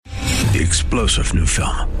The explosive new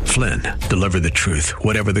film, Flynn, deliver the truth,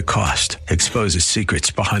 whatever the cost, exposes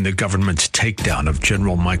secrets behind the government's takedown of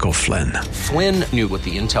General Michael Flynn. Flynn knew what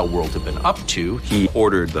the intel world had been up to. He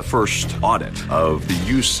ordered the first audit of the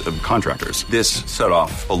use of contractors. This set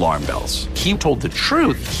off alarm bells. He told the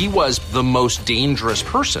truth. He was the most dangerous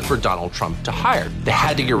person for Donald Trump to hire. They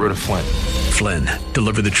had to get rid of Flynn. Flynn,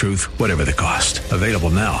 deliver the truth, whatever the cost. Available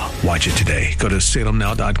now. Watch it today. Go to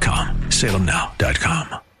salemnow.com.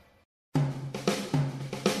 salemnow.com.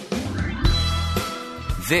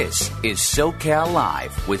 This is SoCal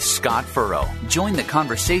Live with Scott Furrow. Join the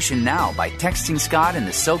conversation now by texting Scott in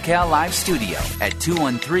the SoCal Live studio at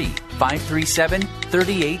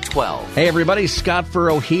 213-537-3812. Hey everybody, Scott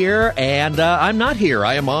Furrow here, and I'm not here.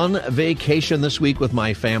 I am on vacation this week with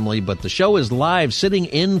my family, but the show is live. Sitting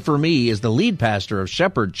in for me is the lead pastor of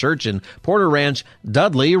Shepherd Church in Porter Ranch,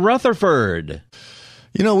 Dudley Rutherford.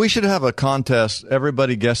 You know, we should have a contest,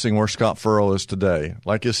 everybody guessing where Scott Furrow is today.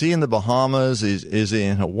 Like, is he in the Bahamas? Is he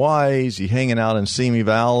in Hawaii? Is he hanging out in Simi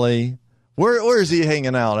Valley? Where is he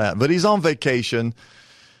hanging out at? But he's on vacation,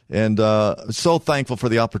 and so thankful for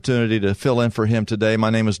the opportunity to fill in for him today. My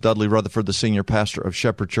name is Dudley Rutherford, the senior pastor of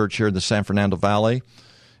Shepherd Church here in the San Fernando Valley.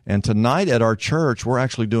 And tonight at our church, we're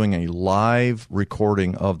actually doing a live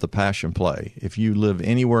recording of the Passion Play. If you live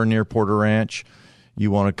anywhere near Porter Ranch, you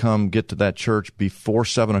want to come get to that church before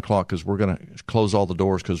 7 o'clock because we're going to close all the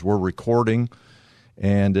doors because we're recording.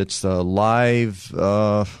 And it's a live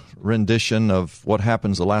rendition of what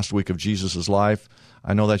happens the last week of Jesus' life.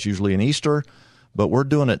 I know that's usually in Easter, but we're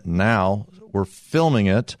doing it now. We're filming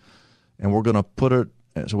it, and we're going to put it,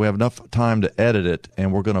 so we have enough time to edit it,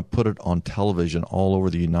 and we're going to put it on television all over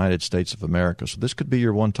the United States of America. So this could be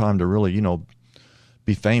your one time to really,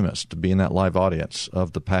 be famous, to be in that live audience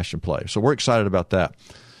of the Passion Play. So we're excited about that.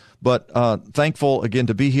 But thankful, again,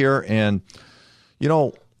 to be here. And,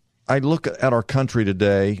 I look at our country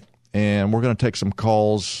today, and we're going to take some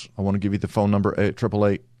calls. I want to give you the phone number,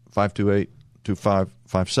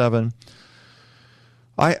 888-528-2557.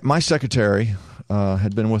 My secretary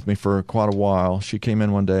had been with me for quite a while. She came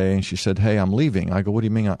in one day, and she said, "Hey, I'm leaving." I go, "What do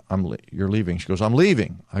you mean you're leaving?" She goes, "I'm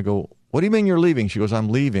leaving." I go, "What do you mean you're leaving?" She goes, "I'm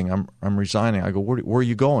leaving. I'm resigning." I go, where are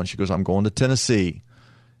you going?" She goes, "I'm going to Tennessee."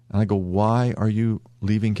 And I go, "Why are you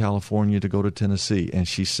leaving California to go to Tennessee?" And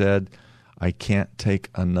she said, "I can't take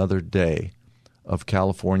another day of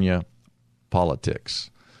California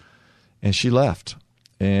politics." And she left.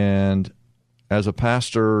 And as a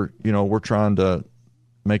pastor, we're trying to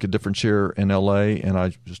make a difference here in L.A., and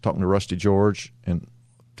I was talking to Rusty George and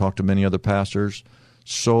talked to many other pastors.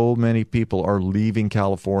 So many people are leaving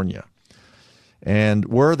California. And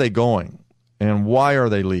where are they going? And why are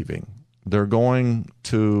they leaving? They're going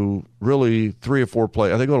to really 3 or 4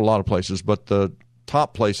 places. They go to a lot of places, but the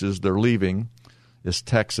top places they're leaving is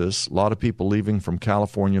Texas. A lot of people leaving from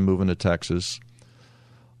California, moving to Texas.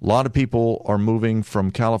 A lot of people are moving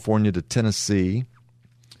from California to Tennessee.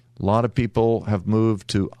 A lot of people have moved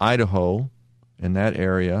to Idaho in that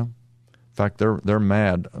area. In fact, they're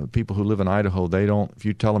mad. People who live in Idaho, they don't. If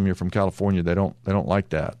you tell them you're from California, they don't like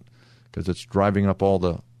that because it's driving up all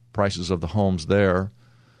the prices of the homes there,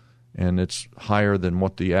 and it's higher than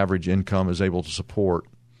what the average income is able to support.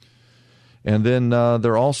 And then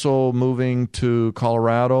they're also moving to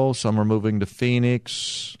Colorado. Some are moving to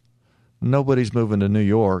Phoenix. Nobody's moving to New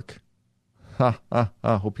York. I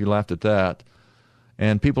hope you laughed at that.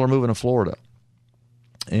 And people are moving to Florida.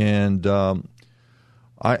 And I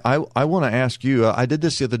want to ask you, I did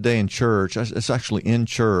this the other day in church. It's actually in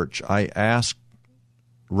church. I asked,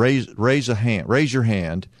 raise your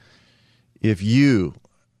hand if you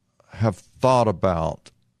have thought about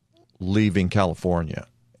leaving California.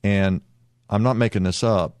 And I'm not making this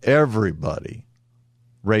up. Everybody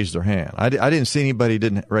raised their hand. I didn't see anybody who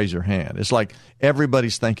didn't raise their hand. It's like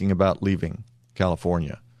everybody's thinking about leaving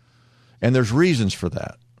California. And there's reasons for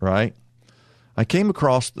that, right? I came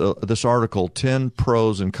across this article, 10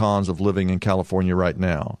 Pros and Cons of Living in California Right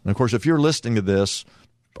Now. And, of course, if you're listening to this,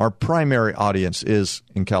 our primary audience is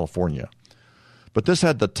in California. But this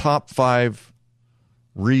had the top 5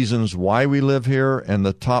 reasons why we live here and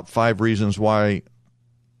the top 5 reasons why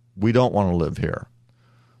we don't want to live here.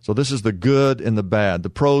 So this is the good and the bad,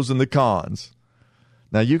 the pros and the cons.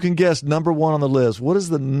 Now, you can guess number 1 on the list. What is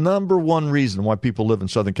the number 1 reason why people live in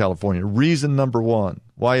Southern California? Reason number 1.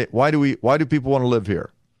 Why do people want to live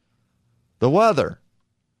here? The weather.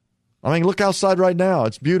 I mean, look outside right now.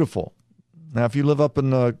 It's beautiful. Now, if you live up in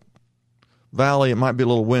the valley, it might be a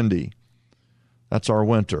little windy. That's our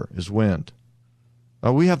winter, is wind.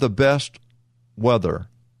 We have the best weather.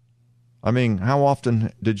 I mean, how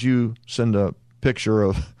often did you send a picture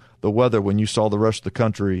of the weather when you saw the rest of the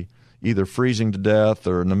country either freezing to death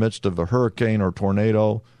or in the midst of a hurricane or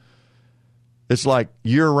tornado. It's like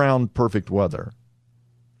year-round perfect weather.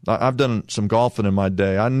 I've done some golfing in my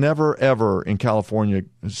day. I never, ever in California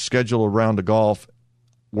schedule a round of golf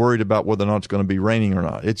worried about whether or not it's going to be raining or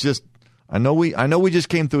not. It's just, I know we just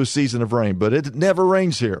came through a season of rain, but it never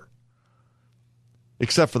rains here,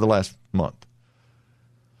 except for the last month.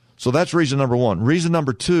 So that's reason number one. Reason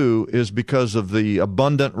number two is because of the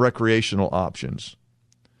abundant recreational options.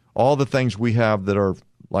 All the things we have that are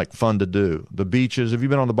like fun to do. The beaches. Have you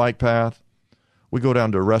been on the bike path? We go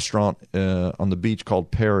down to a restaurant on the beach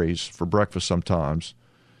called Perry's for breakfast sometimes.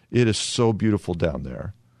 It is so beautiful down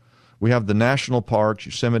there. We have the national parks,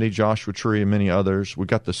 Yosemite, Joshua Tree, and many others. We've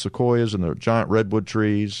got the sequoias and the giant redwood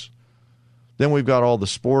trees. Then we've got all the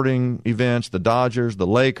sporting events, the Dodgers, the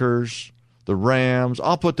Lakers, the Rams.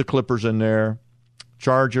 I'll put the Clippers in there,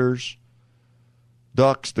 Chargers,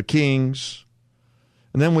 Ducks, the Kings.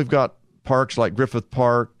 And then we've got parks like Griffith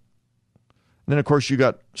Park. And then, of course, you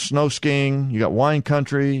got snow skiing, you got wine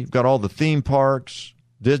country, you've got all the theme parks,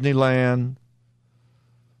 Disneyland,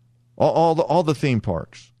 all the theme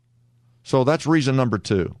parks. So that's reason number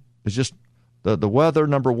two. It's just the weather,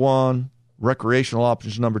 number one, recreational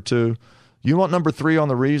options, number two. You want number three on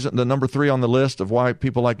the number three on the list of why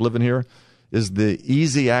people like living here is the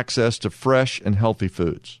easy access to fresh and healthy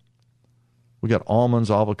foods. We got almonds,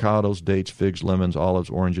 avocados, dates, figs, lemons,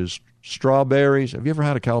 olives, oranges, strawberries. Have you ever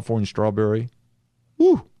had a California strawberry?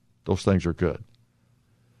 Woo! Those things are good.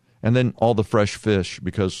 And then all the fresh fish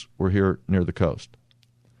because we're here near the coast.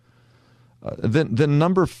 Then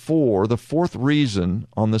number four, the fourth reason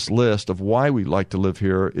on this list of why we like to live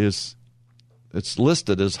here is it's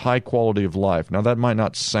listed as high quality of life. Now, that might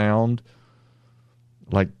not sound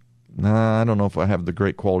like, I don't know if I have the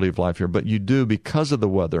great quality of life here, but you do because of the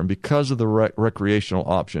weather and because of the recreational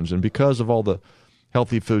options and because of all the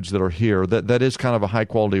healthy foods that are here. That is kind of a high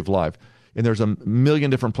quality of life. And there's a million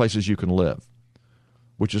different places you can live,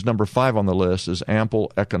 which is number 5 on the list, is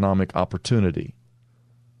ample economic opportunity.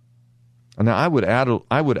 And now I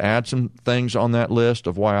would add some things on that list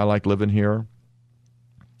of why I like living here.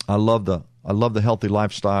 I love the healthy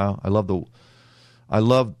lifestyle. I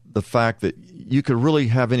love the fact that you could really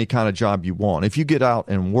have any kind of job you want. If you get out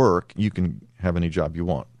and work, you can have any job you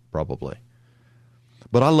want, probably.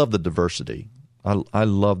 But I love the diversity. I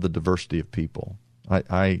love the diversity of people.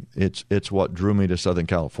 It's what drew me to Southern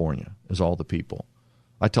California, is all the people.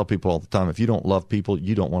 I tell people all the time, if you don't love people,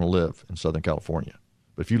 you don't want to live in Southern California.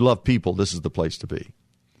 But if you love people, this is the place to be.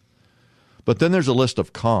 But then there's a list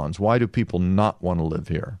of cons. Why do people not want to live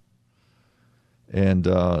here? And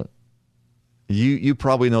you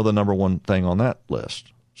probably know the number one thing on that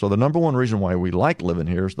list. So the number one reason why we like living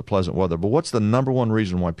here is the pleasant weather. But what's the number one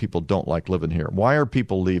reason why people don't like living here? Why are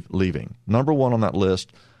people leaving? Number one on that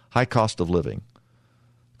list, high cost of living.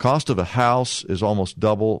 Cost of a house is almost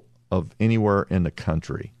double of anywhere in the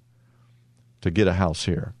country to get a house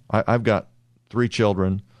here. I've got 3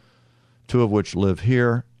 children, 2 of which live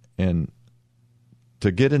here, and to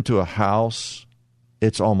get into a house,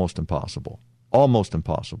 it's almost impossible. Almost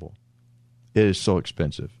impossible. It is so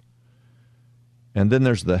expensive. And then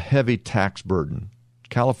there's the heavy tax burden.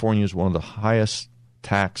 California is one of the highest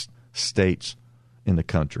taxed states in the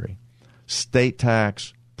country. State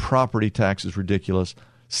tax, property tax is ridiculous.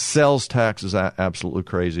 Sales tax is absolutely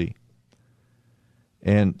crazy.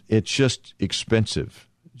 And it's just expensive.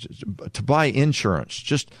 To buy insurance,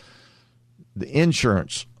 just the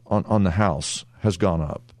insurance on the house has gone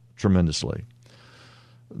up tremendously.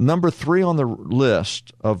 Number 3 on the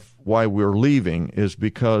list of why we're leaving is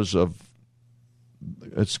because of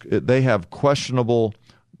they have questionable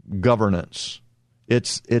governance.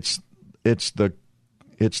 It's the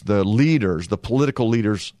leaders, the political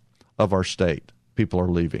leaders of our state. People are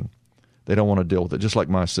leaving. They don't want to deal with it. Just like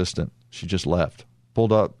my assistant, she just left,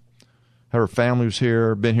 pulled up. Her family was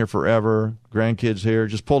here, been here forever, grandkids here,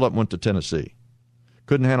 just pulled up and went to Tennessee.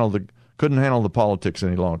 Couldn't handle the politics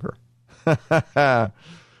any longer.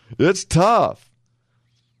 It's tough.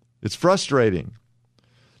 It's frustrating.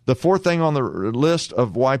 The 4th thing on the list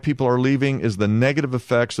of why people are leaving is the negative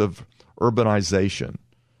effects of urbanization.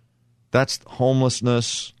 That's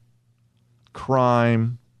homelessness,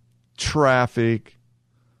 crime, traffic,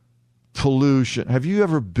 pollution. Have you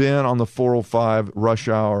ever been on the 405 rush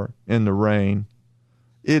hour in the rain?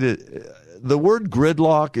 The word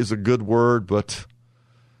gridlock is a good word, but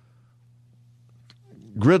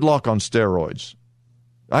gridlock on steroids.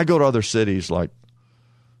 I go to other cities like,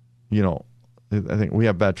 I think we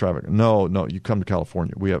have bad traffic. No, you come to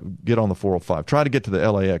California. Get on the 405. Try to get to the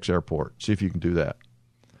LAX airport. See if you can do that.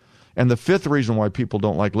 And the fifth reason why people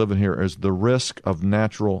don't like living here is the risk of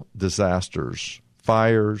natural disasters,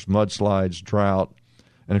 fires, mudslides, drought,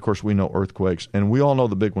 and of course we know earthquakes. And we all know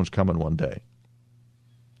the big one's coming one day.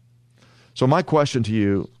 So my question to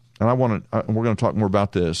you, and we're going to talk more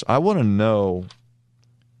about this, I want to know,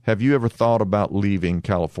 have you ever thought about leaving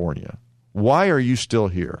California? Why are you still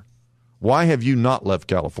here? Why have you not left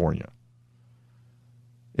California?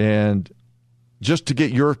 And just to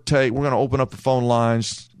get your take, we're going to open up the phone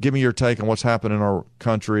lines. Give me your take on what's happening in our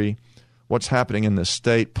country, what's happening in this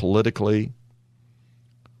state politically.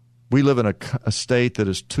 We live in a state that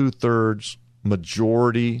is 2/3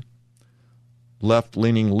 majority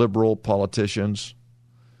left-leaning liberal politicians,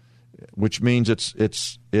 which means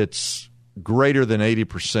it's greater than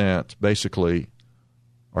 80%, basically,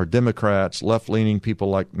 are Democrats, left-leaning people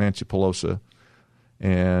like Nancy Pelosi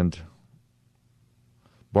and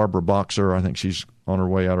Barbara Boxer. I think she's on her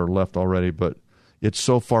way out or left already, but it's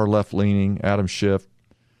so far left-leaning, Adam Schiff,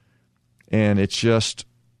 and it's just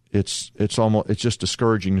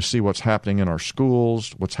discouraging to see what's happening in our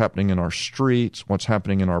schools, what's happening in our streets, what's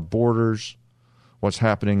happening in our borders, what's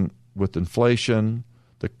happening with inflation,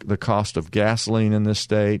 the cost of gasoline in this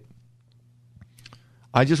state.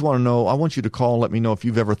 I just want to know, I want you to call and let me know if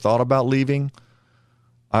you've ever thought about leaving.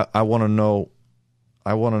 I want to know,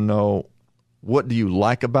 what do you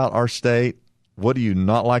like about our state? What do you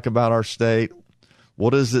not like about our state?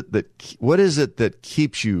 What is it that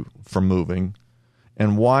keeps you from moving?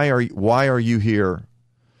 And why are you here?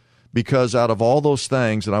 Because out of all those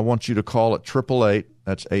things, and I want you to call it 888,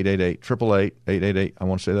 that's 888-888-888. I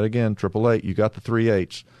want to say that again, 888. You got the 3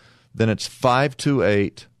 8s. Then it's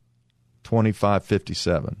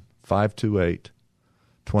 528-2557.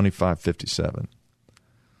 528-2557.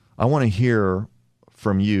 I want to hear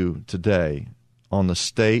from you today on the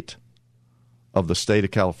state of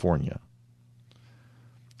California.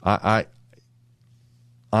 I'm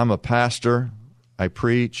a pastor. I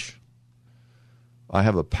preach. I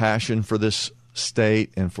have a passion for this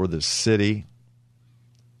state and for this city.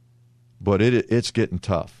 But it's getting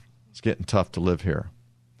tough. It's getting tough to live here.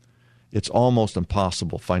 It's almost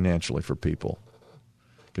impossible financially for people.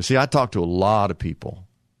 Because, see, I talk to a lot of people,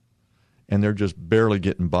 and they're just barely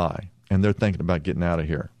getting by, and they're thinking about getting out of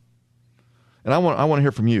here. And I want to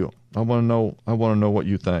hear from you. I want to know what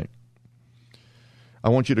you think. I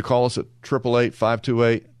want you to call us at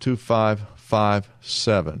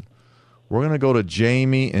 888-528-2557. We're going to go to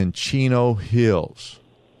Jamie in Chino Hills.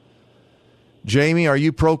 Jamie, are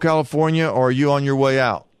you pro-California or are you on your way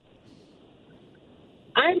out?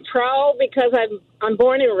 I'm pro because I'm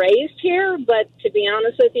born and raised here, but to be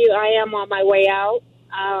honest with you, I am on my way out.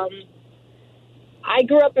 I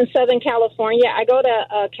grew up in Southern California. I go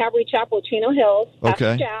to Calvary Chapel, Chino Hills,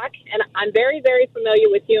 Pastor Jack, and I'm very, very familiar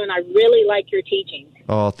with you, and I really like your teaching.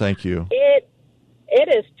 Oh, thank you. It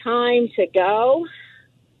is time to go.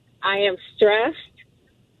 I am stressed.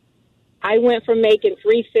 I went from making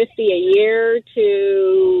 $350 a year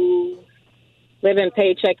to living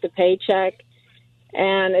paycheck to paycheck,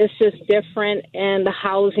 and it's just different. And the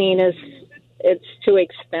housing it's too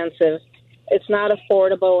expensive. It's not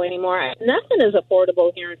affordable anymore. Nothing is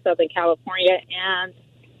affordable here in Southern California. And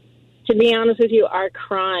to be honest with you, our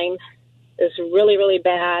crime is really, really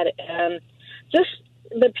bad, and just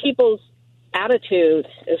the people's attitude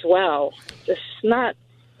as well. It's not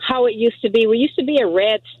how it used to be. We used to be a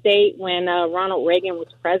red state when Ronald Reagan was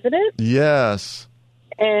president. Yes.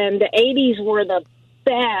 And the 80s were the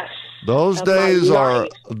best. Those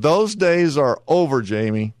days are over,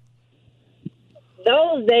 Jamie.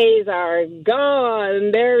 Those days are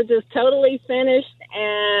gone. They're just totally finished,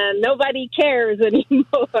 and nobody cares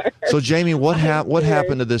anymore. So, Jamie, what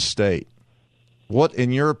happened to this state? What,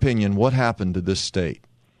 in your opinion, what happened to this state?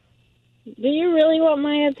 Do you really want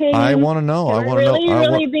my opinion? I want to know. Can I want to know.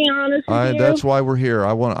 Really be honest with you? That's why we're here.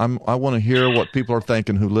 I want to hear what people are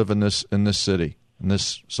thinking who live in this city, in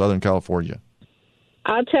this Southern California.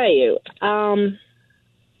 I'll tell you,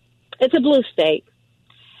 it's a blue state.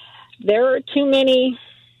 There's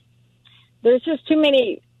just too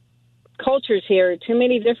many cultures here, too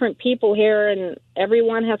many different people here, and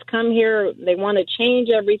everyone has come here. They want to change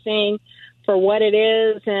everything for what it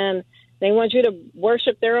is, and they want you to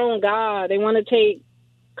worship their own God. They want to take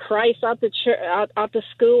Christ out the church, out the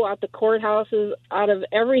school, out the courthouses, out of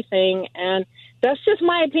everything. And that's just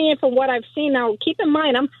my opinion from what I've seen. Now, keep in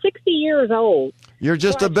mind, I'm 60 years old. You're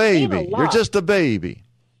just a baby. You're just a baby.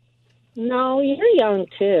 No, you're young,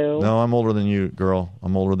 too. No, I'm older than you, girl.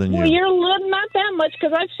 I'm older than you. Well, you're not that much,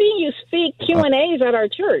 because I've seen you speak Q&As at our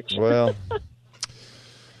church. Well,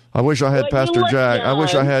 I wish I had Pastor Jack. I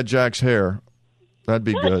wish I had Jack's hair. That'd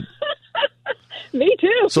be good. Me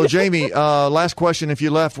too. So, Jamie, last question. If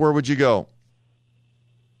you left, where would you go?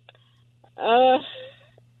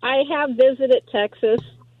 I have visited Texas,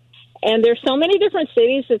 and there's so many different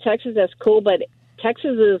cities in Texas that's cool, but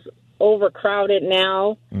Texas is overcrowded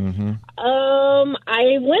now. Mm-hmm.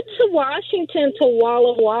 I went to Washington to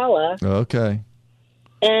Walla Walla. Okay.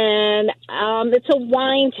 And it's a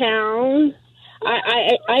wine town.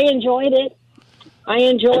 I enjoyed it.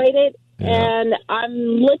 Yeah. And I'm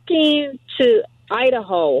looking to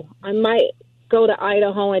Idaho. I might go to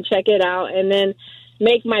Idaho and check it out, and then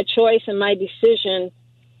make my choice and my decision,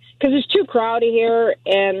 because it's too crowded here,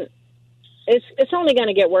 and it's only going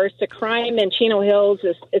to get worse. The crime in Chino Hills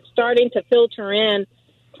it's starting to filter in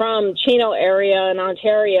from Chino area in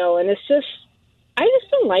Ontario, and I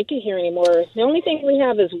just don't like it here anymore. The only thing we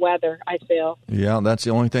have is weather, I feel. Yeah, that's the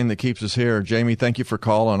only thing that keeps us here. Jamie, thank you for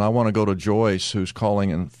calling. I want to go to Joyce, who's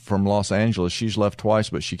calling from Los Angeles. She's left twice,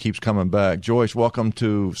 but she keeps coming back. Joyce, welcome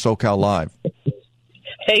to SoCal Live.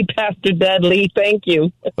 Hey, Pastor Dudley, thank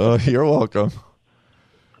you. You're welcome.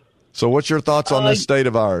 So what's your thoughts on this state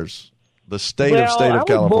of ours, the state of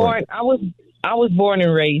California? I was born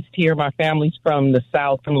and raised here. My family's from the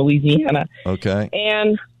South, from Louisiana. Okay.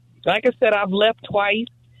 And like I said, I've left twice,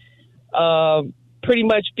 pretty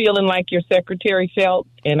much feeling like your secretary felt,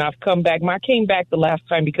 and I've come back. I came back the last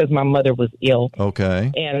time because my mother was ill.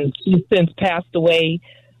 Okay. And she's since passed away.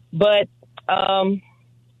 But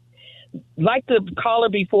like the caller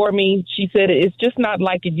before me, she said it's just not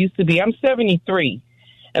like it used to be. I'm 73,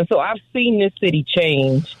 and so I've seen this city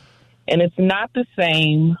change, and it's not the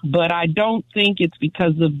same, but I don't think it's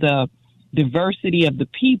because of the diversity of the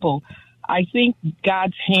people. I think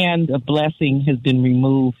God's hand of blessing has been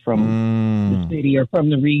removed from the city or from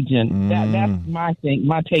the region. That's my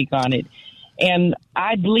take on it. And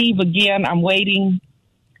I believe, again, I'm waiting.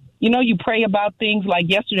 You know, you pray about things like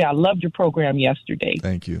yesterday. I loved your program yesterday.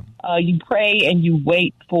 Thank you. You pray and you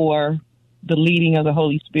wait for the leading of the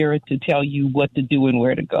Holy Spirit to tell you what to do and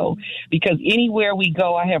where to go. Because anywhere we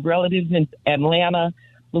go, I have relatives in Atlanta,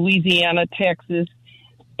 Louisiana, Texas,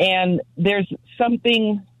 and there's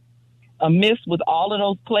something amiss with all of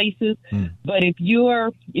those places. But if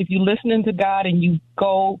you're listening to God and you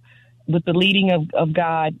go with the leading of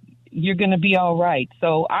God, you're going to be all right.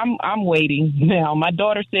 So I'm waiting now. My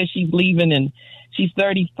daughter says she's leaving, and she's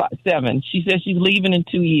 37. She says she's leaving in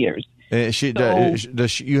 2 years. Does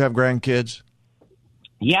you have grandkids?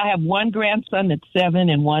 Yeah, I have one grandson that's 7,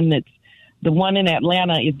 and the one in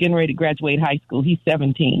Atlanta is getting ready to graduate high school. He's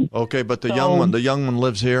 17. Okay, but the young one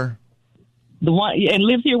lives here. The one and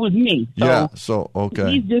lives here with me. So yeah. So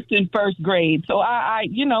okay. He's just in first grade. So I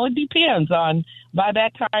it depends on. By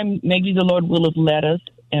that time, maybe the Lord will have led us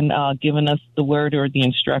and given us the word or the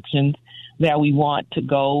instructions that we want to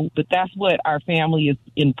go. But that's what our family is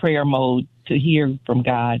in prayer mode, to hear from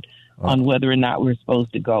God on whether or not we're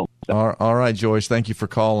supposed to go. So. All right, Joyce, thank you for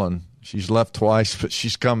calling. She's left twice, but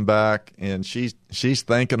she's come back, and she's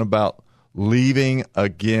thinking about leaving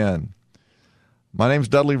again. My name's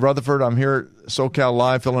Dudley Rutherford. I'm here at SoCal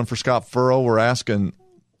Live, filling for Scott Furrow. We're asking,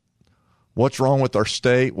 what's wrong with our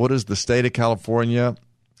state? What is the state of California?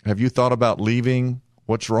 Have you thought about leaving?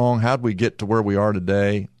 What's wrong? How'd we get to where we are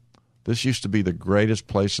today? This used to be the greatest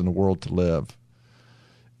place in the world to live.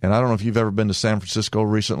 And I don't know if you've ever been to San Francisco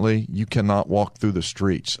recently. You cannot walk through the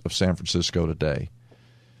streets of San Francisco today.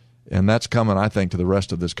 And that's coming, I think, to the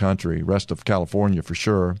rest of this country, rest of California for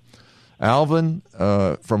sure. Alvin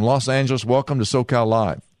from Los Angeles, welcome to SoCal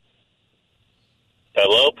Live.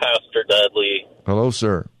 Hello, Pastor Dudley. Hello,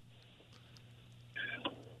 sir.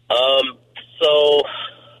 So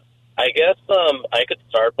I guess I could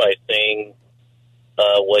start by saying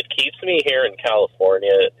what keeps me here in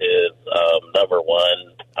California is, number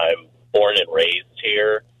one, I'm born and raised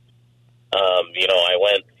here. I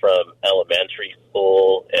went from elementary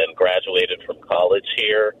school and graduated from college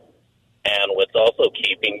here. And what's also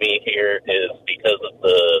keeping me here is because of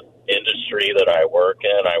the industry that I work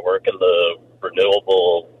in. I work in the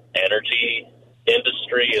renewable energy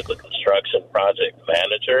industry as a construction project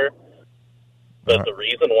manager. But the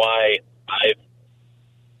reason why I've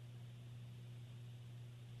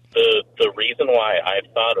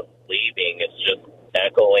thought of leaving is just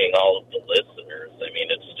echoing all of the listeners. I mean,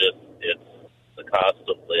 it's the cost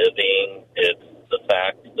of living. It's the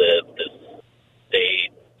fact that this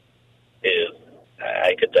state is,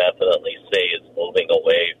 I could definitely say, is moving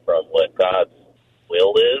away from what God's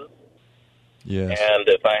will is. Yes. And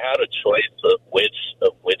if I had a choice of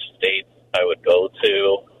which states I would go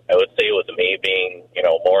to, I would say with me being,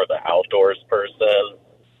 more of the outdoors person,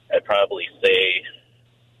 I'd probably say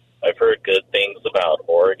I've heard good things about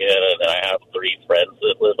Oregon, and I have 3 friends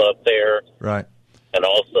that live up there. Right. and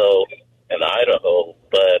also in Idaho.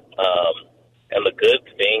 But and the good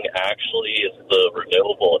thing actually is the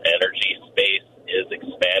renewable energy space is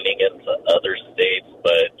expanding into other states.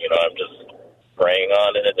 But I'm just praying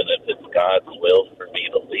on it, and if it's God's will for me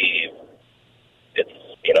to leave, it's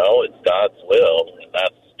God's will, and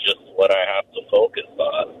that's just what I have to focus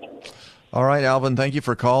on. All right, Alvin, thank you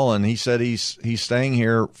for calling. He said he's staying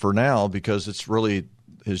here for now because it's really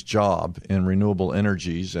his job in renewable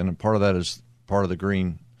energies, and part of that is part of the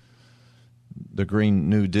Green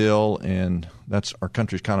New Deal, and that's our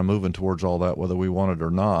country's kind of moving towards all that, whether we want it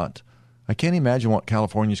or not. I can't imagine what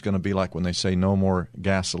California's going to be like when they say no more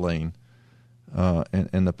gasoline,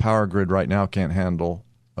 and the power grid right now can't handle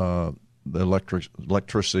the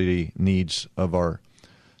electricity needs of our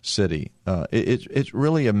city. It's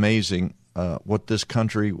really amazing what this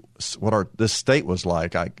country, this state was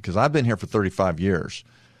like. Because I've been here for 35 years,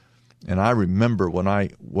 and I remember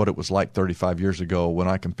what it was like 35 years ago when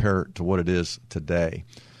I compare it to what it is today.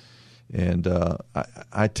 And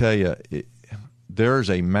I tell you, there's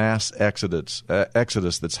a mass exodus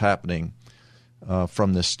that's happening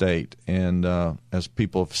from this state. And as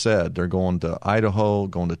people have said, they're going to Idaho,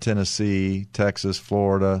 going to Tennessee, Texas,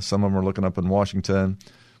 Florida. Some of them are looking up in Washington.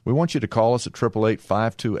 We want you to call us at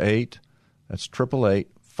 888-528. That's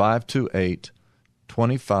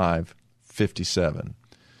 888-528-2557.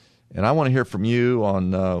 And I want to hear from you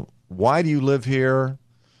on why do you live here?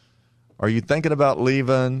 Are you thinking about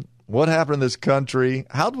leaving? What happened in this country?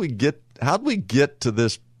 How do we get to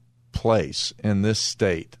this place in this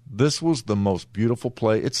state? This was the most beautiful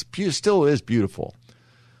place. It still is beautiful,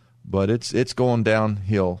 but it's going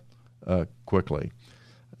downhill quickly.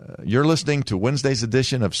 You're listening to Wednesday's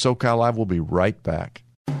edition of SoCal Live. We'll be right back.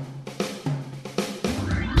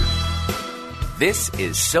 This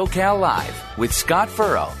is SoCal Live with Scott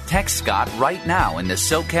Furrow. Text Scott right now in the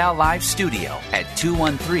SoCal Live studio at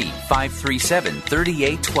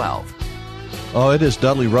 213-537-3812. Oh, it is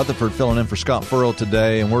Dudley Rutherford filling in for Scott Furrow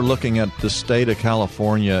today, and we're looking at the state of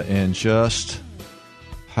California and just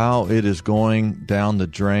how it is going down the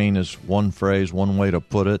drain is one phrase, one way to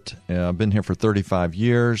put it. I've been here for 35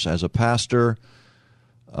 years as a pastor.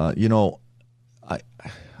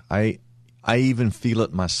 I even feel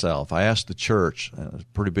it myself. I asked the church, a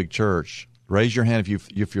pretty big church, raise your hand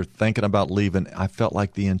if you're thinking about leaving. I felt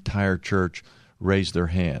like the entire church raised their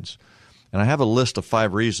hands. And I have a list of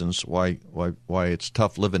 5 reasons why it's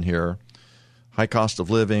tough living here. High cost of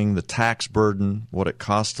living, the tax burden, what it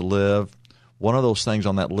costs to live. One of those things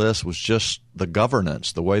on that list was just the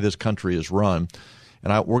governance, the way this country is run.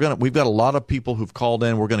 And we've got a lot of people who've called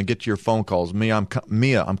in. We're going to get to your phone calls. Mia,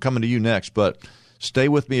 I'm coming to you next, but stay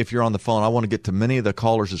with me if you're on the phone. I want to get to many of the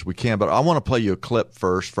callers as we can, but I want to play you a clip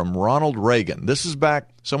first from Ronald Reagan. This is back,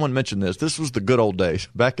 someone mentioned this. This was the good old days,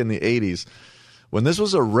 back in the 80s, when this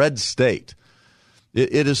was a red state.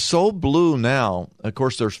 It is so blue now. Of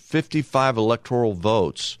course, there's 55 electoral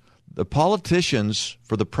votes. The politicians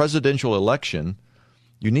for the presidential election,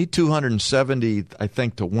 you need 270, I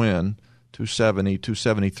think, to win, 270,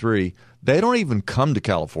 273. They don't even come to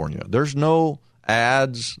California. There's no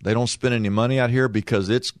ads. They don't spend any money out here because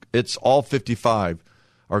it's all 55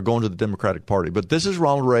 are going to the Democratic Party. But this is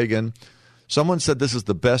Ronald Reagan. Someone said this is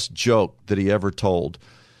the best joke that he ever told.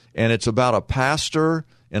 And it's about a pastor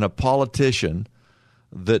and a politician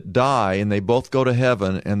that die, and they both go to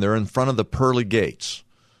heaven, and they're in front of the pearly gates.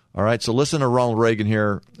 All right, so listen to Ronald Reagan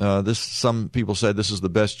here. Some people say this is the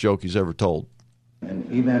best joke he's ever told. An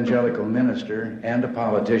evangelical minister and a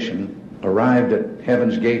politician arrived at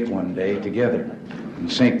Heaven's Gate one day together.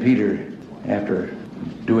 And St. Peter, after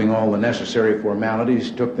doing all the necessary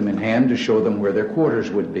formalities, took them in hand to show them where their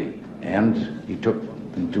quarters would be. And he took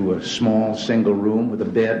them to a small single room with a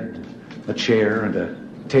bed, a chair, and a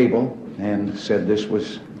table, and said this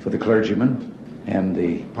was for the clergyman. And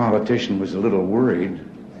the politician was a little worried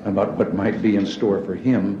about what might be in store for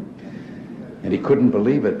him. And he couldn't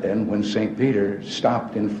believe it then when St. Peter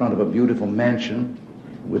stopped in front of a beautiful mansion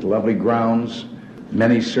with lovely grounds,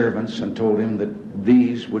 many servants, and told him that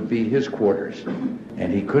these would be his quarters.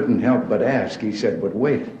 And he couldn't help but ask. He said, but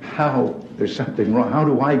wait, there's something wrong. How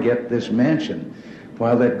do I get this mansion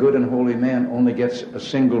while that good and holy man only gets a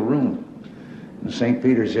single room? And St.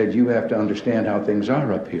 Peter said, you have to understand how things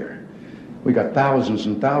are up here. We got thousands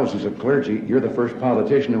and thousands of clergy. You're the first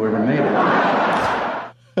politician who ever made it.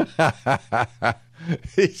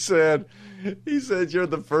 He said, you're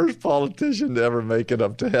the first politician to ever make it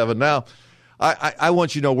up to heaven. Now, I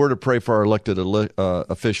want you to know we're to pray for our elected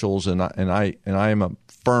officials, and I am a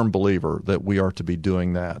firm believer that we are to be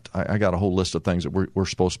doing that. I got a whole list of things that we're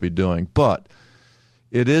supposed to be doing. But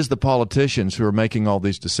it is the politicians who are making all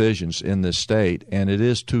these decisions in this state, and it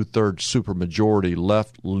is 2/3 supermajority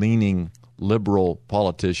left-leaning liberal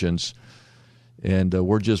politicians, and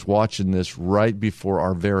we're just watching this right before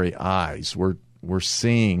our very eyes. We're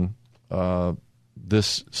seeing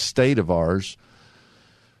this state of ours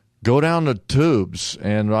go down the tubes,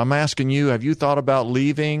 and I'm asking you, have you thought about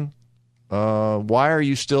leaving? Why are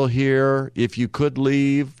you still here? If you could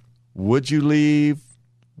leave, would you leave?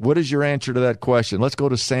 What is your answer to that question? Let's go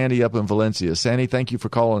to Sandy up in Valencia. Sandy, thank you for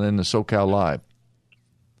calling in to SoCal Live.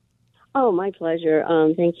 Oh, my pleasure.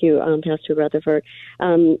 Thank you, Pastor Rutherford.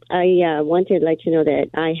 I wanted to let you know that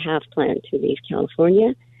I have planned to leave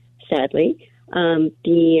California, sadly.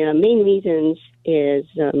 The main reasons is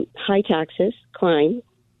high taxes, crime,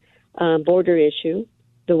 border issue,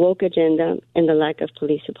 the woke agenda, and the lack of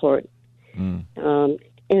police support. And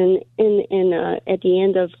at the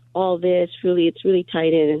end of all this, it's really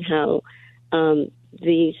tied in how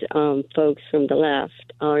these folks from the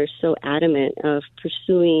left are so adamant of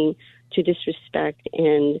pursuing to disrespect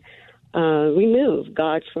and remove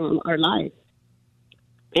God from our lives.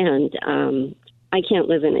 And I can't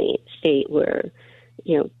live in a state where,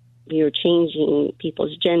 you're changing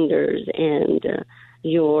people's genders and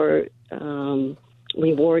you're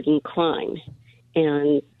rewarding crime.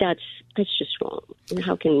 And that's just wrong. And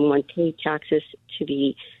how can one pay taxes to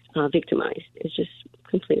be victimized? It's just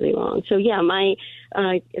completely wrong. So, yeah, my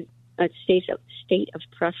state of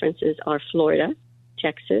preferences are Florida,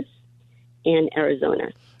 Texas, and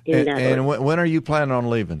Arizona. And when are you planning on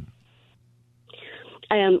leaving?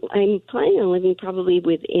 I'm planning on leaving probably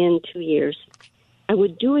within 2 years. I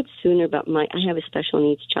would do it sooner, but I have a special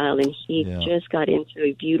needs child, and he just got into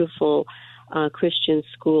a beautiful Christian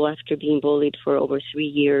school after being bullied for over 3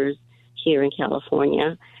 years here in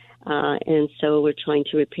California. And so we're trying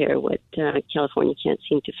to repair what California can't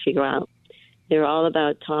seem to figure out. They're all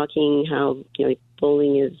about talking how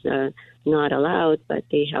bullying is not allowed, but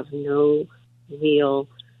they have no real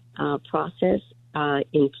process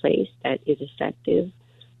in place that is effective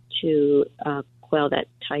to quell that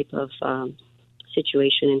type of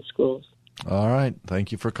situation in schools. All right.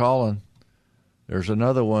 Thank you for calling. There's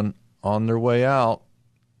another one on their way out.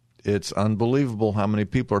 It's unbelievable how many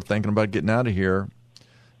people are thinking about getting out of here.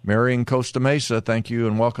 Mary in Costa Mesa, thank you,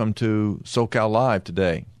 and welcome to SoCal Live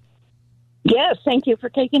today. Yes, thank you for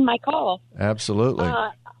taking my call. Absolutely.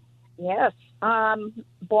 Yes,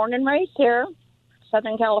 born and raised here,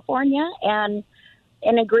 Southern California, and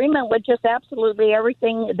in agreement with just absolutely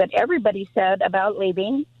everything that everybody said about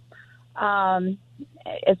leaving.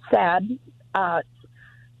 It's sad.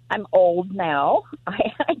 I'm old now.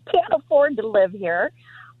 I can't afford to live here.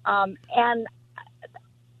 And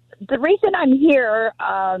the reason I'm here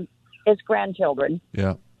is grandchildren.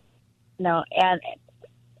 Yeah. And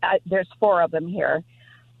there's 4 of them here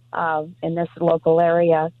in this local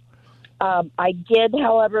area. I did,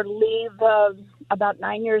 however, leave about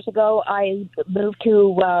 9 years ago. I moved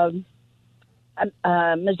to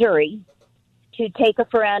Missouri to take a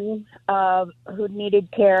friend who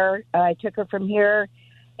needed care. I took her from here,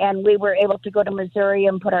 and we were able to go to Missouri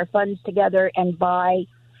and put our funds together and buy,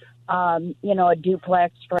 a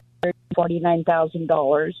duplex for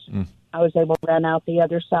 $49,000. I was able to rent out the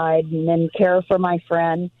other side and then care for my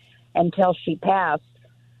friend until she passed.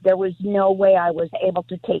 There was no way I was able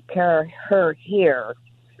to take care of her here.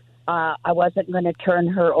 I wasn't going to turn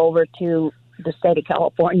her over to the state of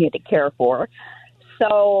California to care for.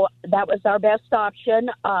 So that was our best option.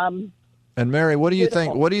 And Mary, what do you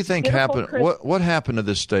think? What do you think happened? What happened to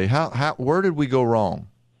this state? Where did we go wrong?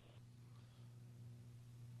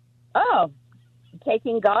 Oh,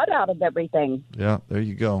 taking God out of everything. Yeah, there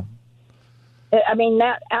you go. I mean,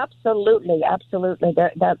 that absolutely.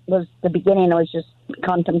 That was the beginning. I was just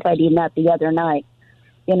contemplating that the other night,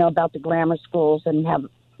 about the grammar schools and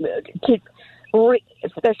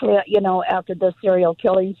especially, after the serial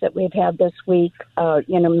killings that we've had this week,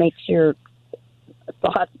 makes your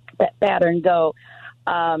thought pattern go,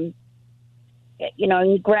 in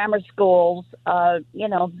grammar schools,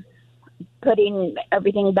 putting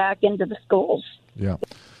everything back into the schools. Yeah.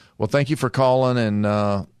 Well, thank you for calling. And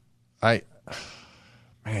man,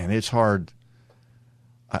 it's hard.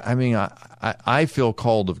 I feel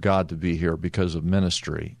called of God to be here because of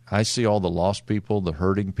ministry. I see all the lost people, the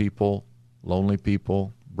hurting people, lonely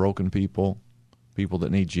people, broken people, people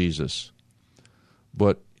that need Jesus.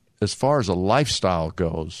 But as far as a lifestyle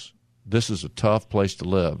goes, this is a tough place to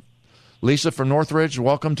live. Lisa from Northridge,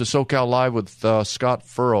 welcome to SoCal Live with Scott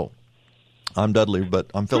Furrow. I'm Dudley,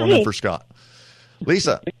 but I'm filling in for Scott.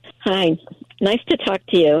 Lisa. Hi. Nice to talk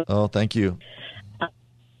to you. Oh, thank you.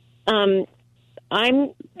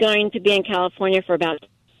 I'm going to be in California for about...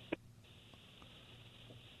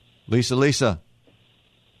 Lisa.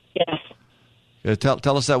 Yes. Yeah,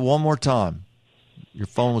 tell us that one more time. Your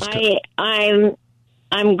phone was...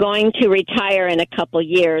 I'm going to retire in a couple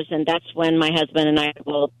years, and that's when my husband and I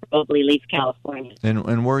will probably leave California.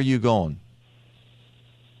 And where are you going?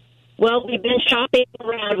 Well, we've been shopping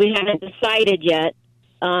around. We haven't decided yet.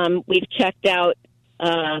 We've checked out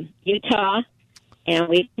Utah, and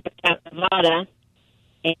we've checked out Nevada,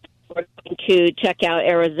 and we're going to check out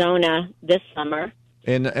Arizona this summer.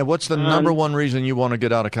 And what's the number one reason you want to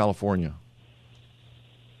get out of California?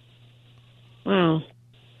 Wow.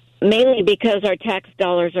 Mainly because our tax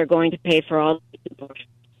dollars are going to pay for all the people.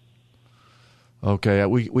 Okay,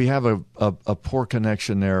 we have a poor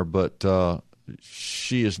connection there, but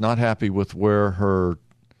she is not happy with where her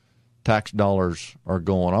tax dollars are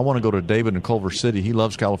going. I want to go to David in Culver City. He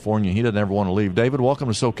loves California. He doesn't ever want to leave. David,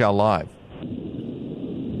 welcome to SoCal Live.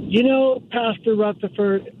 You know, Pastor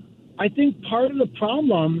Rutherford, I think part of the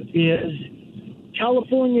problem is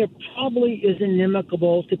California probably is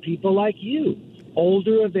inimical to people like you,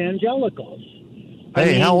 older evangelicals.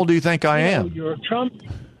 Hey, how old do you think I am? You're a Trump.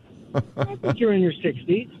 I think you're in your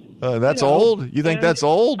 60s. That's old? You think that's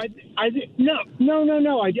old?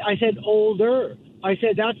 No. I said older. I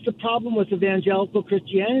said that's the problem with evangelical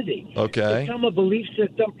Christianity. Okay. It's become a belief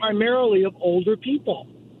system primarily of older people.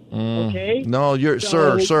 Okay? No,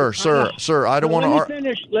 sir. I don't want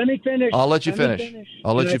to. Let me finish. I'll let you finish.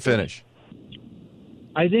 I'll let you finish.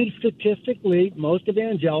 I think statistically, most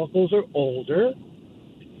evangelicals are older,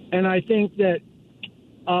 and I think that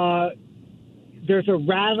there's a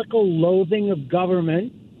radical loathing of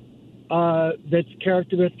government that's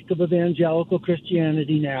characteristic of evangelical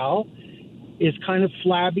Christianity now. Is kind of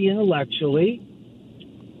flabby intellectually,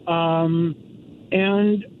 and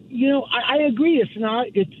you know I agree.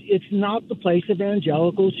 It's not the place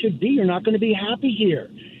evangelicals should be. You're not going to be happy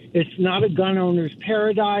here. It's not a gun owner's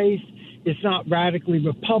paradise. It's not radically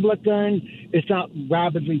Republican. It's not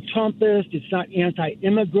rabidly Trumpist. It's not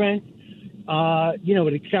anti-immigrant.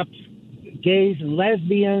 It accepts gays and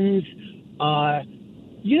lesbians.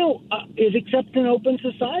 It accepts an open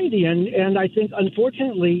society. And I think,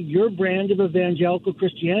 unfortunately, your brand of evangelical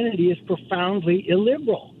Christianity is profoundly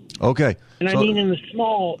illiberal. Okay. And I mean in the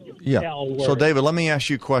small L word. So, David, let me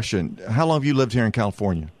ask you a question. How long have you lived here in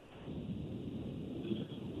California?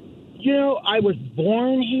 You know, I was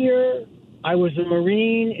born here. I was a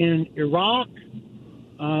Marine in Iraq.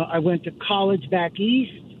 I went to college back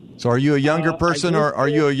east. So are you a younger person or are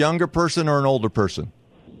you a younger person or an older person?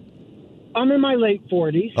 I'm in my late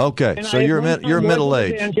 40s. Okay, and so you're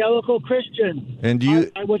middle-aged. Evangelical Christian. And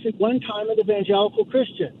I was at one time an evangelical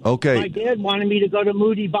Christian. Okay. My dad wanted me to go to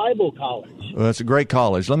Moody Bible College. Well, that's a great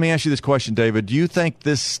college. Let me ask you this question, David. Do you think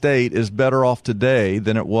this state is better off today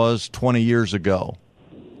than it was 20 years ago?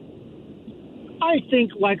 I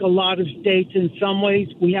think like a lot of states, in some ways,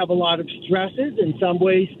 we have a lot of stresses. In some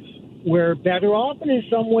ways, we're better off, and in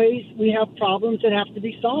some ways, we have problems that have to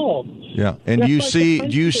be solved. Yeah, and do you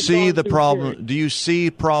see the problem? Do you see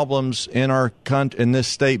problems in in this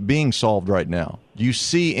state being solved right now? Do you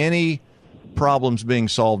see any problems being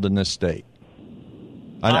solved in this state?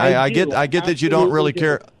 I get that you don't really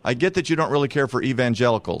care. I get that you don't really care for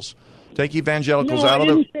evangelicals. Take evangelicals out of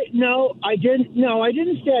the. I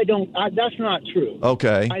didn't say I don't. That's not true.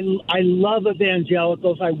 Okay. I love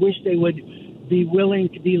evangelicals. I wish they would be willing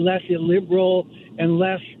to be less illiberal and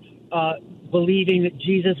less believing that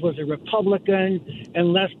Jesus was a Republican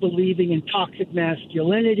and less believing in toxic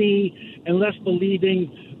masculinity and less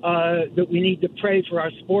believing that we need to pray for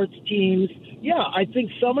our sports teams. Yeah, I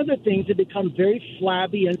think some of the things have become very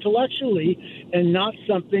flabby intellectually and not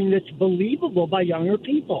something that's believable by younger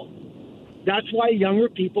people. That's why younger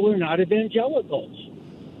people are not evangelicals.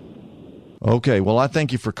 Okay, well, I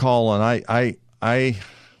thank you for calling. I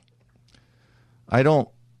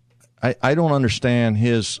don't understand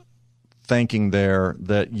his thinking there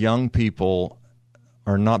that young people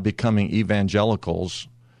are not becoming evangelicals.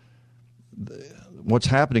 What's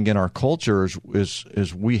happening in our culture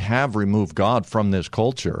is we have removed God from this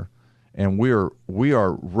culture, and we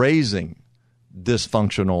are raising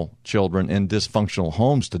dysfunctional children in dysfunctional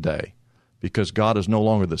homes today because God is no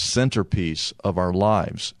longer the centerpiece of our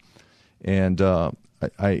lives. And I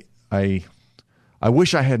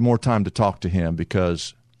wish I had more time to talk to him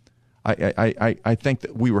because I think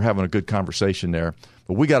that we were having a good conversation there.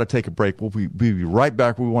 But we got to take a break. We'll be right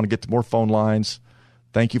back. We want to get to more phone lines.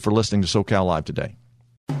 Thank you for listening to SoCal Live today.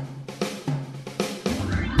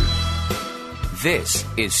 This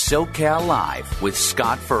is SoCal Live with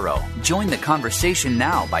Scott Furrow. Join the conversation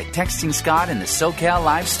now by texting Scott in the SoCal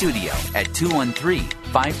Live studio at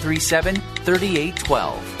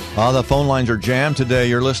 213-537-3812. The phone lines are jammed today.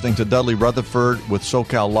 You're listening to Dudley Rutherford with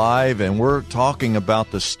SoCal Live, and we're talking about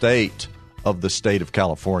the state of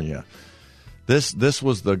California. This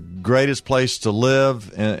was the greatest place to live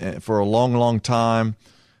for a long, long time.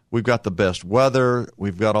 We've got the best weather.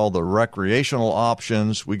 We've got all the recreational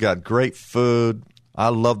options. We got great food. I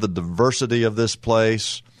love the diversity of this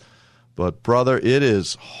place. But, brother, it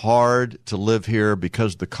is hard to live here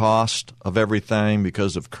because of the cost of everything,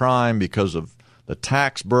 because of crime, because of the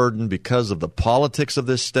tax burden, because of the politics of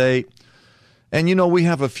this state. And, you know, we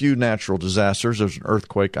have a few natural disasters. There's an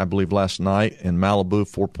earthquake, I believe, last night in Malibu,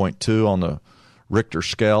 4.2 on the Richter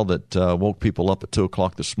scale that woke people up at 2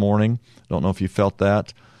 o'clock this morning. Don't know if you felt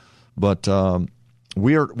that. But the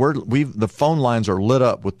phone lines are lit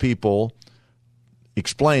up with people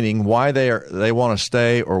explaining why they want to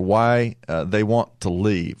stay or why they want to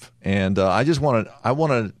leave. And I want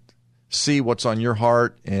to see what's on your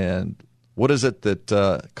heart and what is it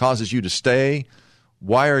that causes you to stay.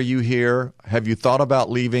 Why are you here? Have you thought about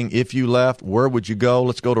leaving? If you left, where would you go?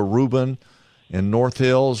 Let's go to Ruben in North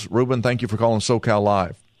Hills. Ruben, thank you for calling SoCal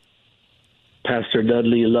Live. Pastor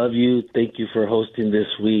Dudley, love you. Thank you for hosting this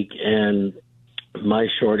week. And my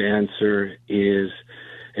short answer is,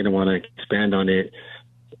 and I want to expand on it,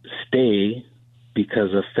 stay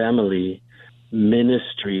because of family,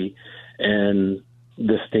 ministry, and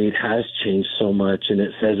the state has changed so much. And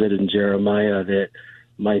it says it in Jeremiah that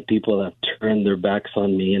my people have turned their backs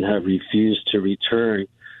on me and have refused to return.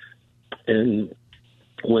 And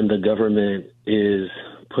when the government is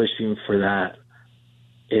pushing for that,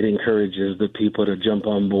 it encourages the people to jump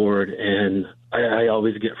on board. And I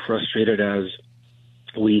always get frustrated as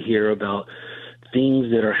we hear about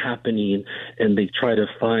things that are happening and they try to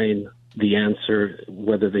find the answer,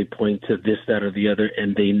 whether they point to this, that, or the other,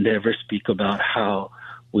 and they never speak about how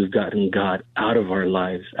we've gotten God out of our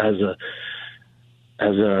lives as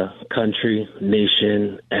a country,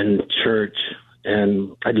 nation, and church.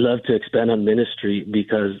 And I'd love to expand on ministry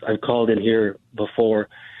because I've called in here before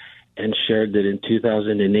and shared that in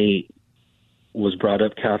 2008 was brought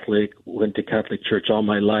up Catholic, went to Catholic church all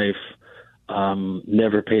my life,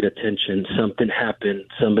 never paid attention. Something happened.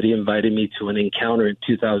 Somebody invited me to an encounter in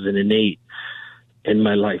 2008 and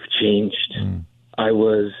my life changed.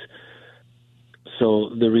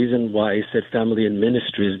 So the reason why I said family and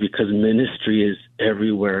ministry is because ministry is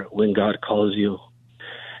everywhere when God calls you.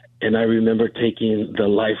 And I remember taking the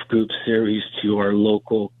life group series to our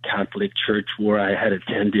local Catholic church where I had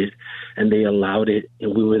attended, and they allowed it.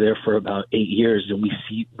 And we were there for about 8 years, and we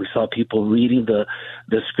saw people reading the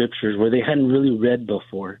scriptures where they hadn't really read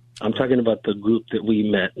before. I'm talking about the group that we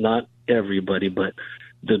met, not everybody, but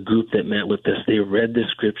the group that met with us. They read the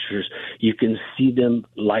scriptures. You can see them,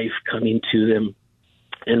 life coming to them.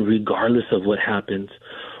 And regardless of what happens,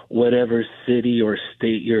 whatever city or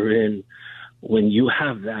state you're in, when you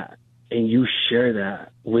have that and you share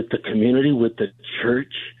that with the community, with the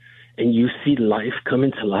church, and you see life come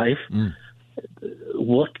into life,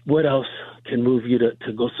 what else can move you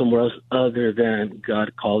to go somewhere else other than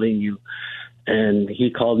God calling you? And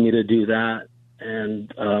he called me to do that.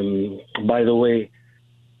 And by the way,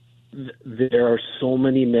 there are so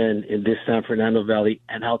many men in this San Fernando Valley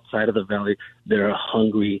and outside of the valley that are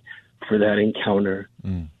hungry for that encounter.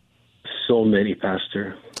 So many,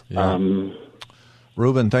 Pastor. Yeah.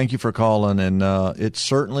 Ruben, thank you for calling. And it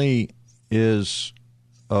certainly is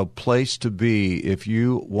a place to be if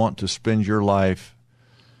you want to spend your life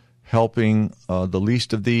helping the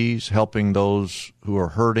least of these, helping those who are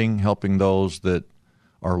hurting, helping those that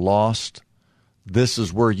are lost. This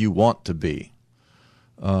is where you want to be.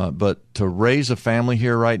 But to raise a family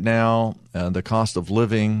here right now, the cost of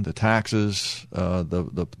living, the taxes,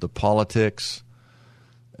 the politics,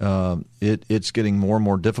 it's getting more and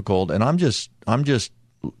more difficult. And I'm just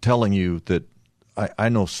telling you that I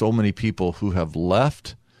know so many people who have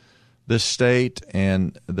left this state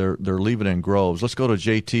and they're leaving in groves. Let's go to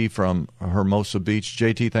JT from Hermosa Beach.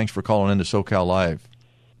 JT, thanks for calling into SoCal Live.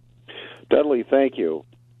 Dudley, thank you.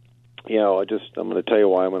 You know, I'm going to tell you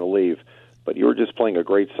why I'm going to leave. But you were just playing a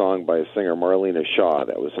great song by a singer, Marlena Shaw,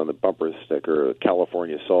 that was on the bumper sticker,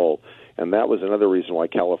 California Soul. And that was another reason why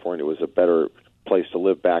California was a better place to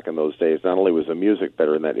live back in those days. Not only was the music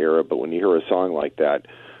better in that era, but when you hear a song like that,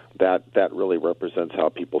 that really represents how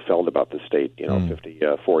people felt about the state,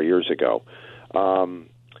 54 years ago.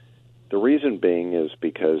 The reason being is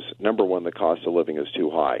because, number one, the cost of living is too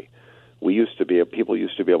high. People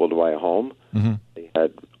used to be able to buy a home. Mm-hmm. They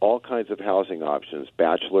had all kinds of housing options: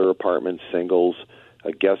 bachelor apartments, singles,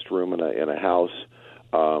 a guest room in a house,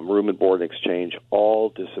 room and board exchange. All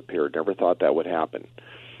disappeared. Never thought that would happen.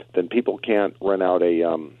 Then people can't rent out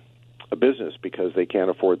a business because they can't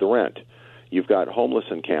afford the rent. You've got homeless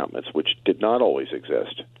encampments, which did not always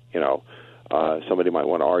exist. Somebody might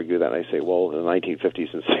want to argue that, and I say, well, in the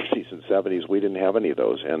 1950s and 60s and 70s, we didn't have any of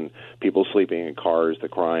those, and people sleeping in cars, the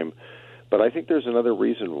crime. But I think there's another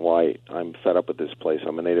reason why I'm fed up with this place.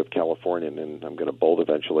 I'm a native Californian, and I'm going to bold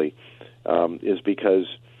eventually, is because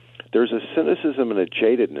there's a cynicism and a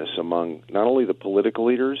jadedness among not only the political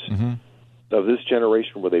leaders of this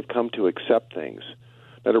generation where they've come to accept things.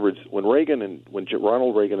 In other words, when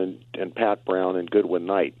Ronald Reagan and Pat Brown and Goodwin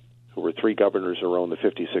Knight, who were three governors around the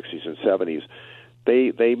 50s, 60s, and 70s,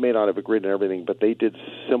 they may not have agreed on everything, but they did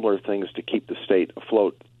similar things to keep the state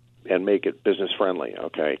afloat and make it business-friendly,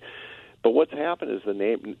 okay? But what's happened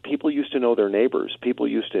is people used to know their neighbors. People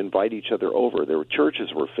used to invite each other over. Their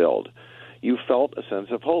churches were filled. You felt a sense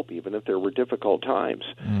of hope, even if there were difficult times.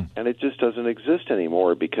 And it just doesn't exist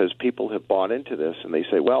anymore because people have bought into this, and they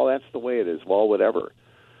say, well, that's the way it is. Well, whatever.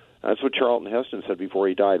 That's what Charlton Heston said before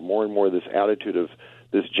he died. More and more this attitude of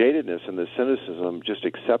this jadedness and this cynicism, just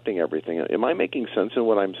accepting everything. Am I making sense in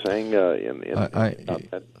what I'm saying?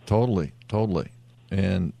 Totally.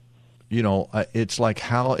 And, it's like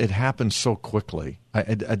how it happens so quickly.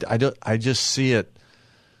 I just see it,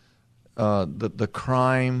 the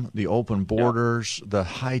crime, the open borders, the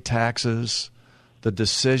high taxes, the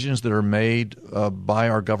decisions that are made by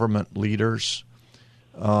our government leaders.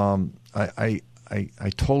 I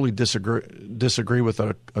totally disagree with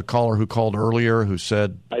a caller who called earlier who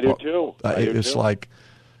said, I do too. It's like,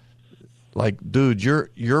 dude,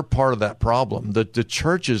 you're part of that problem. The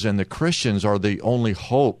churches and the Christians are the only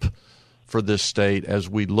hope for this state as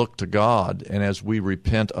we look to God and as we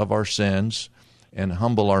repent of our sins and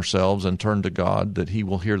humble ourselves and turn to God, that He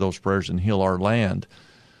will hear those prayers and heal our land.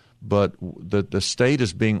 But the state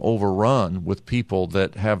is being overrun with people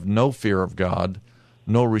that have no fear of God,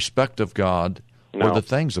 no respect of God, or the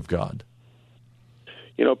things of God.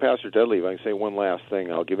 Pastor Dudley, if I can say one last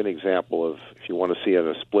thing, I'll give an example of, if you want to see in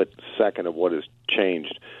a split second of what has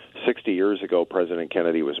changed. 60 years ago, President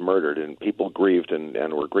Kennedy was murdered, and people grieved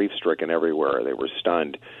and were grief-stricken everywhere. They were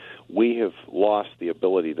stunned. We have lost the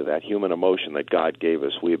ability to that human emotion that God gave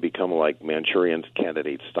us. We have become like Manchurian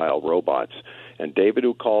candidate-style robots. And David,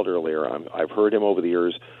 who called earlier, I've heard him over the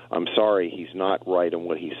years. I'm sorry, he's not right in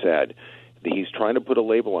what he said. He's trying to put a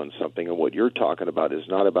label on something, and what you're talking about is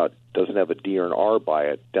not about, doesn't have a D or an R by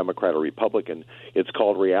it, Democrat or Republican. It's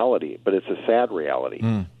called reality, but it's a sad reality.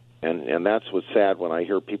 And that's what's sad when I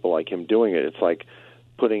hear people like him doing it. It's like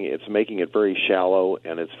it's making it very shallow,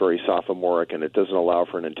 and it's very sophomoric, and it doesn't allow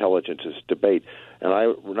for an intelligent debate. And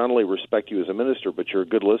I not only respect you as a minister, but you're a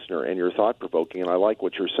good listener, and you're thought-provoking, and I like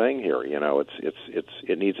what you're saying here.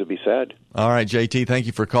 It needs to be said. All right, JT, thank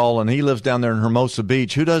you for calling. He lives down there in Hermosa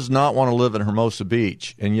Beach. Who does not want to live in Hermosa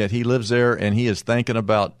Beach? And yet he lives there, and he is thinking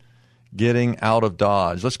about getting out of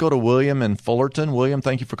Dodge. Let's go to William in Fullerton. William,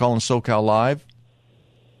 thank you for calling SoCal Live.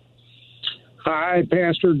 Hi,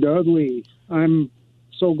 Pastor Dudley. I'm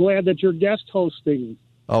so glad that you're guest hosting.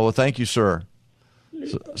 Oh, well, thank you, sir.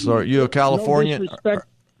 So are you a Californian? No,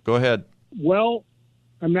 go ahead. Well,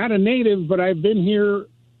 I'm not a native, but I've been here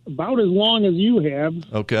about as long as you have.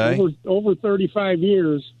 Okay. Over 35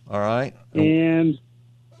 years. All right. And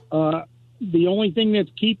the only thing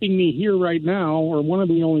that's keeping me here right now, or one of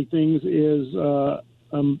the only things, is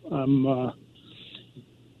I'm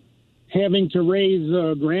having to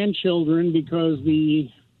raise grandchildren because the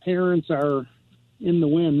parents are in the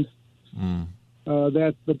wind. But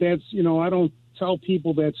that's, I don't tell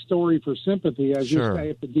people that story for sympathy. I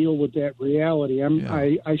have to deal with that reality.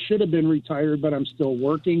 I should have been retired, but I'm still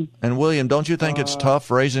working. And William, don't you think it's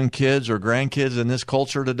tough raising kids or grandkids in this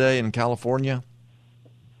culture today in California?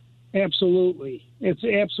 Absolutely. It's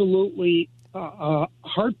absolutely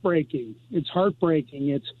heartbreaking. It's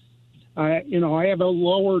heartbreaking. I have a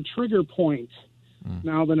lower trigger point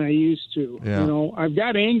now than I used to. Yeah. I've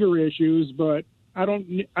got anger issues, but I don't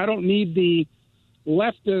need the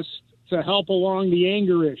leftists to help along the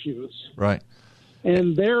anger issues. Right.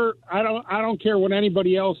 And I don't care what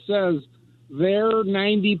anybody else says. Their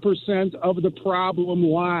 90% of the problem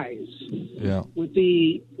lies. Yeah. With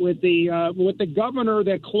the governor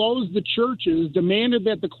that closed the churches, demanded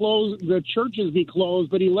that the churches be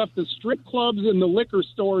closed, but he left the strip clubs and the liquor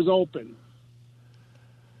stores open.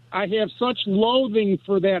 I have such loathing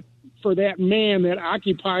for that man that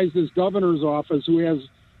occupies this governor's office, who has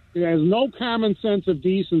no common sense of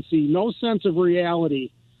decency, no sense of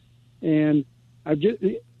reality, and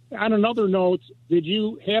on another note, did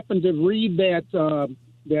you happen to read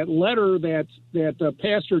that letter that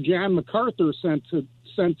Pastor John MacArthur sent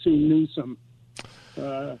to Newsom?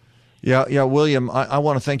 Yeah, William, I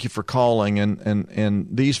want to thank you for calling, and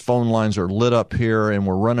these phone lines are lit up here, and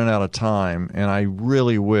we're running out of time, and I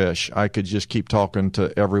really wish I could just keep talking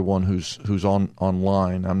to everyone who's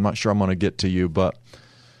online. I'm not sure I'm going to get to you, but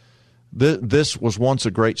this was once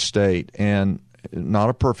a great state, and not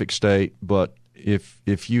a perfect state, but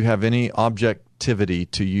if you have any objectivity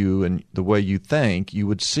to you and the way you think, you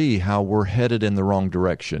would see how we're headed in the wrong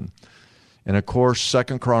direction. And of course,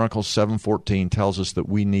 2 Chronicles 7:14 tells us that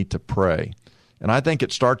we need to pray. And I think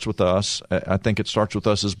it starts with us. I think it starts with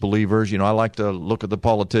us as believers. You know, I like to look at the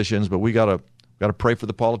politicians, but we got to pray for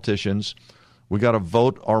the politicians. We got to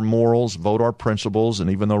vote our morals, vote our principles. And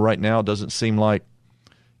even though right now it doesn't seem like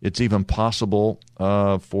it's even possible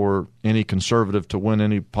for any conservative to win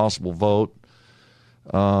any possible vote,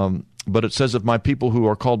 but it says, if my people who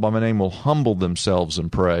are called by my name will humble themselves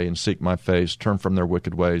and pray and seek my face, turn from their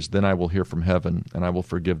wicked ways, then I will hear from heaven and I will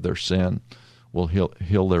forgive their sin, will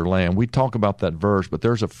heal their land. We talk about that verse, but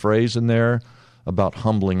there's a phrase in there about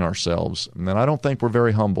humbling ourselves. And I don't think we're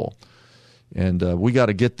very humble. And we got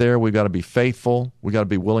to get there. We got to be faithful. We got to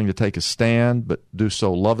be willing to take a stand, but do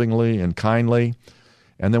so lovingly and kindly.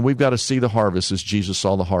 And then we've got to see the harvest as Jesus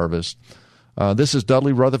saw the harvest. This is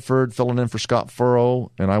Dudley Rutherford filling in for Scott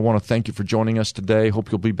Furrow, and I want to thank you for joining us today.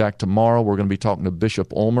 Hope you'll be back tomorrow. We're going to be talking to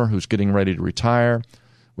Bishop Ulmer, who's getting ready to retire.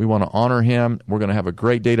 We want to honor him. We're going to have a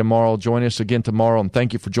great day tomorrow. Join us again tomorrow, and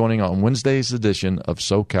thank you for joining on Wednesday's edition of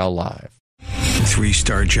SoCal Live.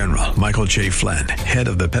 3-star General Michael J. Flynn, head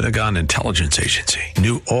of the Pentagon Intelligence Agency,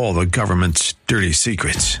 knew all the government's dirty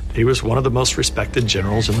secrets. He was one of the most respected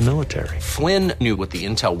generals in the military. Flynn knew what the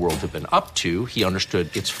intel world had been up to. He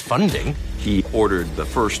understood its funding. He ordered the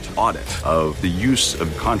first audit of the use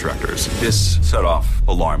of contractors. This set off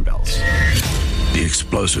alarm bells. The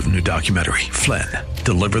explosive new documentary, Flynn,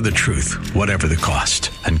 Deliver the Truth, Whatever the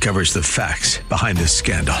Cost, uncovers the facts behind this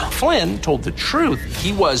scandal. Flynn told the truth.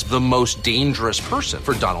 He was the most dangerous person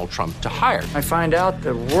for Donald Trump to hire. I find out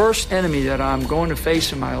the worst enemy that I'm going to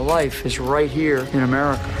face in my life is right here in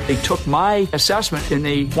America. They took my assessment and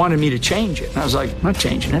they wanted me to change it. And I was like, I'm not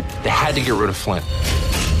changing it. They had to get rid of Flynn.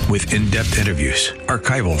 With in-depth interviews,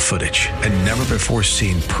 archival footage, and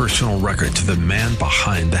never-before-seen personal records of the man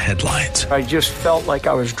behind the headlines. I just felt like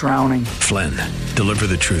I was drowning. Flynn, Deliver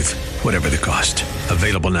the Truth, Whatever the Cost.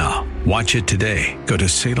 Available now. Watch it today. Go to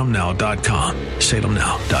salemnow.com.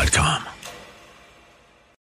 salemnow.com.